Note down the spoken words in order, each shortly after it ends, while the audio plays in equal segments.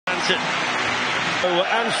United.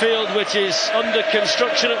 Anfield, which is under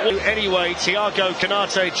construction anyway. Thiago,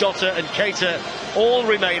 Konate, Jota and Keita all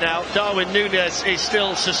remain out. Darwin Núñez is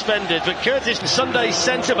still suspended, but Curtis Sunday's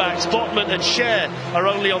centre-backs, Botman and Cher, are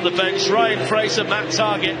only on the bench. Ryan Fraser, Matt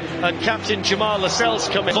Targett and captain Jamal Lascelles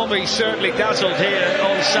coming. Bobby certainly dazzled here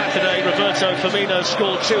on Saturday. Roberto Firmino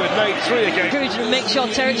scored 2 and made 3 again. Encouraging to make sure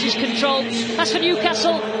territory's controlled. As for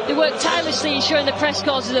Newcastle, they work tirelessly ensuring the press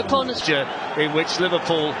causes their opponents. In which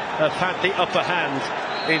Liverpool have had the upper hand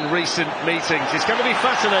in recent meetings. It's going to be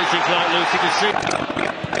fascinating tonight, Lucy, to see.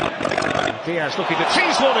 Diaz looking to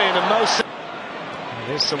tease one in, and most.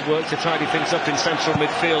 There's some work to tidy things up in central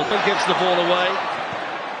midfield. And gives the ball away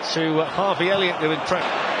to Harvey Elliott, who impressed.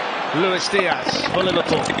 Luis Diaz for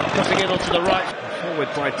Liverpool, cutting in onto the right. Forward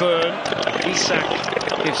by Byrne. Isak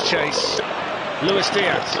gives chase. Luis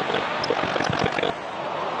Diaz.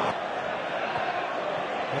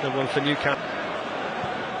 Another one for Newcastle.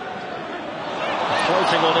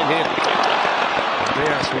 Floating on in here.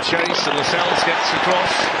 Diaz will chase, and Lascelles gets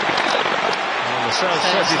across. And Lascelles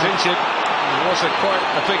says he's injured. It was quite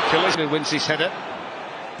a big collision, who wins his header.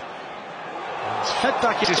 It's fed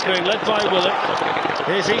back, it is being led by Willock.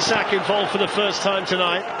 Here's Isak involved for the first time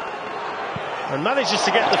tonight, and manages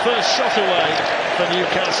to get the first shot away for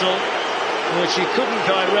Newcastle, which he couldn't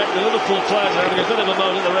direct. The Liverpool players are having a bit of a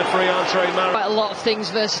moan at the referee, Andre Mara. Quite a lot of things,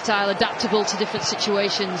 versatile, adaptable to different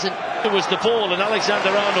situations. And it was the ball, and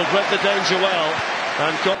Alexander-Arnold read the danger well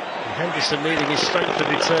and got Henderson needing his strength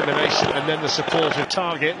and determination, and then the support of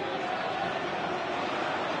Targett.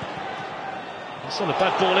 It's on a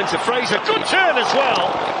bad ball into Fraser. Good turn as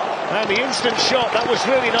well, and the instant shot. That was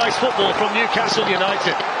really nice football from Newcastle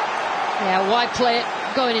United. Yeah, wide play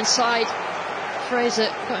going inside. Fraser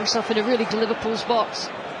got himself in a really good Liverpool's box.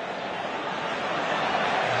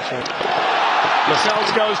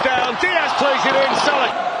 Lascelles goes down. Diaz plays it in.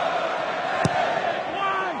 Salah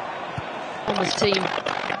on his team.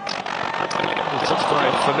 Touched by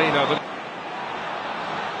Firmino, but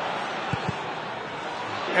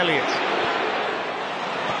Elliott.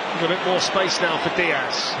 A bit more space now for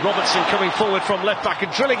Diaz. Robertson coming forward from left back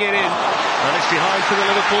and drilling it in, and it's behind for the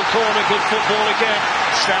Liverpool corner. Good football again.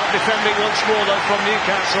 Stout defending once more though from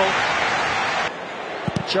Newcastle.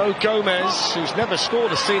 Joe Gomez, who's never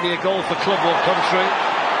scored a senior goal for club or country.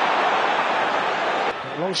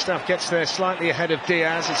 Longstaff gets there slightly ahead of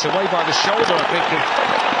Diaz. It's away by the shoulder, I think, of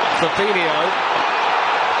Fabinho.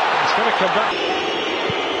 It's going to come back.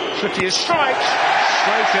 Trippier strikes.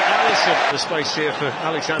 Straight to Alisson. The space here for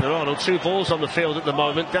Alexander-Arnold. 2 balls on the field at the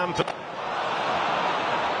moment. Damp.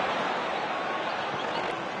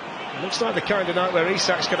 Looks like the kind of night where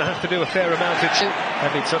Isak's going to have to do a fair amount of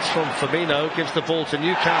heavy touch from Firmino. Gives the ball to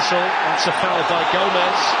Newcastle. That's a foul by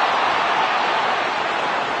Gomez.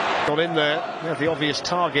 Got in there. You have the obvious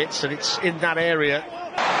targets, and it's in that area.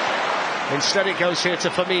 Instead it goes here to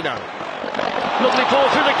Firmino. Lovely ball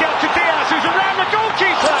through the gap to Diaz, who's around the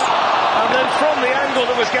goalkeeper. And then from the angle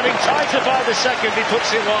that was getting tighter by the second, he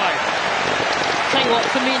puts it wide. Tell you what,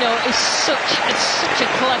 Firmino is such a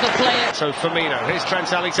clever player. So Firmino, here's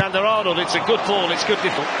Trent Alexander-Arnold. It's a good ball, it's good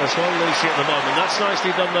defense. That's one Lucy at the moment. That's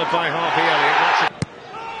nicely done though by Harvey Elliott.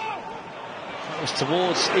 That was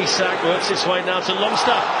towards Isak, works its way now to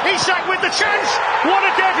Longstaff. Isak with the chance! What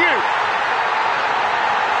a debut!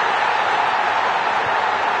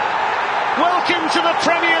 Welcome to the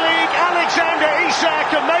Premier League, Alexander Isak,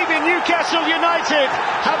 and maybe Newcastle United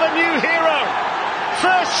have a new hero.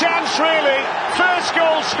 First chance really, first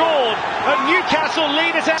goal scored, and Newcastle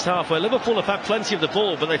lead it out. Half where Liverpool have had plenty of the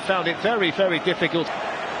ball, but they found it very, very difficult.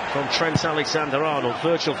 From Trent Alexander-Arnold,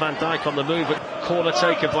 Virgil van Dijk on the move, but corner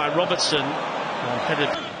taken by Robertson.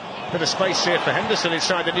 Bit of space here for Henderson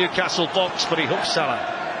inside the Newcastle box, but he hooks Salah.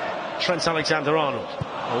 Trent Alexander-Arnold,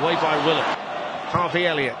 away by Willock. Harvey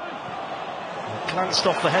Elliott. Glanced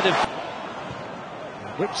off the head of.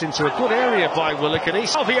 Whipped into a good area by Willock, and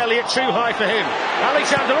he's Harvey Elliott too high for him.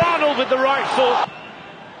 Alexander-Arnold with the right foot.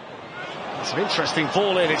 It's an interesting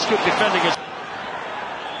ball in. It's good defending.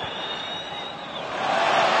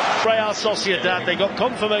 Real Sociedad, they got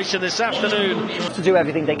confirmation this afternoon. To do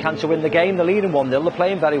everything they can to win the game. They're leading 1-0. They're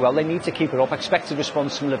playing very well. They need to keep it up. Expected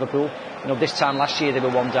response from Liverpool. You know, this time last year they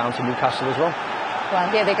were 1 down to Newcastle as well. Well,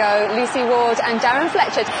 here they go, Lucy Ward and Darren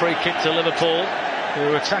Fletcher. Free kick to Liverpool,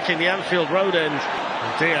 who are attacking the Anfield Road end.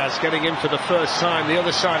 And Diaz getting in for the first time, the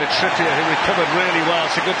other side of Trippier, who recovered really well.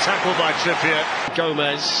 It's a good tackle by Trippier.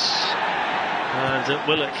 Gomez and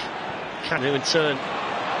Willock, who in turn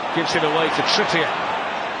gives it away to Trippier.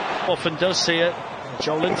 Often does see it.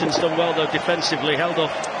 Joe Linton's done well though defensively, held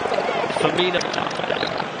off Firmino.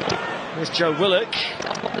 There's Joe Willock,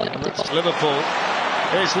 and that's Liverpool.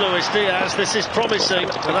 Here's Luis Diaz. This is promising,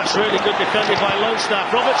 and that's really good defending by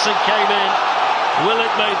Longstaff. Robertson came in.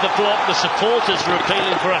 Willett made the block. The supporters were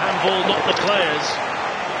appealing for a handball, not the players.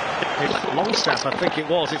 It's Longstaff, I think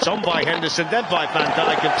it was. It's on by Henderson, then by Van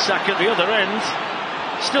Dijk, and Sack at the other end.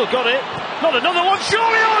 Still got it. Not another one,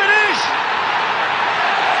 surely. Oh, it is!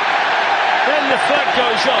 Then the flag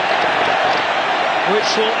goes up,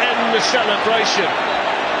 which will end the celebration.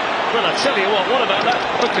 Well, I tell you what about that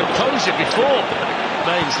composure before?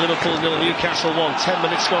 Mains, Liverpool 0, Newcastle 1. 10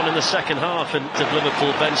 minutes gone in the second half, and the Liverpool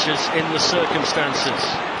benches in the circumstances.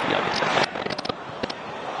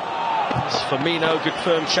 It's Firmino, good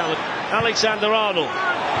firm challenge. Alexander-Arnold.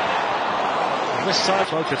 This time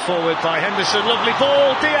floated forward by Henderson, lovely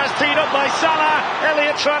ball. Diaz teed up by Salah.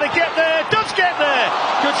 Elliott trying to get there, does get there.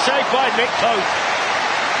 Good save by Nick Pope.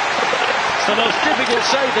 It's the most difficult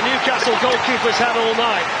save the Newcastle goalkeeper's had all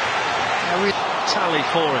night. Tally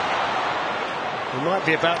for it. We might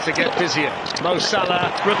be about to get busier. Mo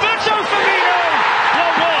Salah, Roberto Firmino,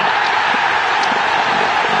 1-1.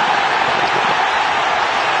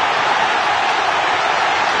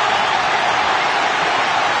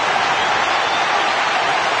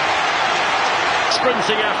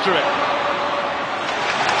 Sprinting after it.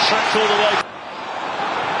 Tracked all the way.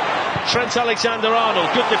 Trent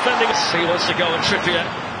Alexander-Arnold, good defending. He wants to go and Trippier.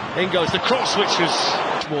 In goes the cross, which was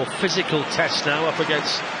a more physical test now up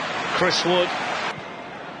against Chris Wood.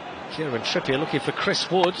 Kieran Trippier looking for Chris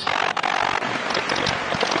Wood.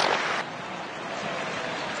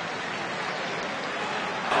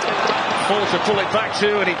 Fall to pull it back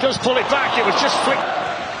to, and he does pull it back. It was just flicked.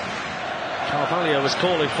 Carvalho was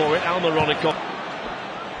calling for it. Almiron had got.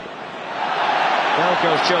 Now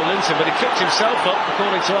goes Joe Linton, but he kicked himself up,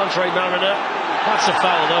 according to Andre Mariner. That's a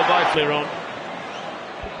foul, though, by Fliron.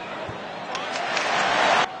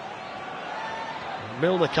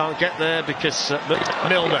 Milner can't get there because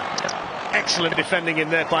Milner. Excellent defending in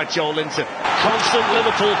there by Joe Linton. Constant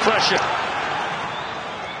Liverpool pressure.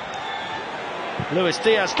 Luis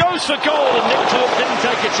Diaz goes for goal, and Nick Pope didn't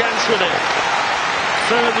take a chance with it.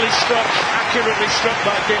 Firmly struck, accurately struck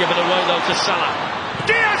by Diaz. Give it away though to Salah.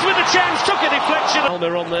 Diaz with a chance, took a deflection.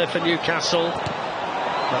 Milner on there for Newcastle.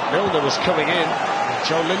 But Milner was coming in.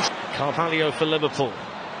 Joe Linton. Carvalho for Liverpool.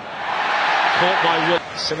 Caught by Wood.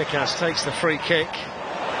 Tsimikas takes the free kick.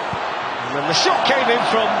 And then the shot came in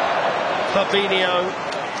from Fabinho,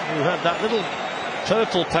 who had that little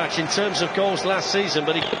purple patch in terms of goals last season,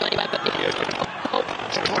 but he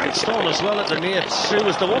glanced on as well at the near. Sue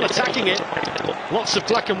was the one attacking it. Lots of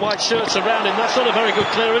black and white shirts around him. That's not a very good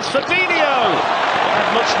clearance. Fabinho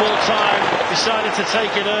had much more time, decided to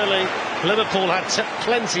take it early. Liverpool had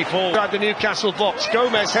plenty for the Newcastle box.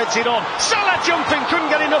 Gomez heads it on. Salah jumping, couldn't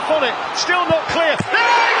get enough on it. Still not clear.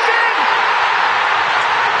 There it is!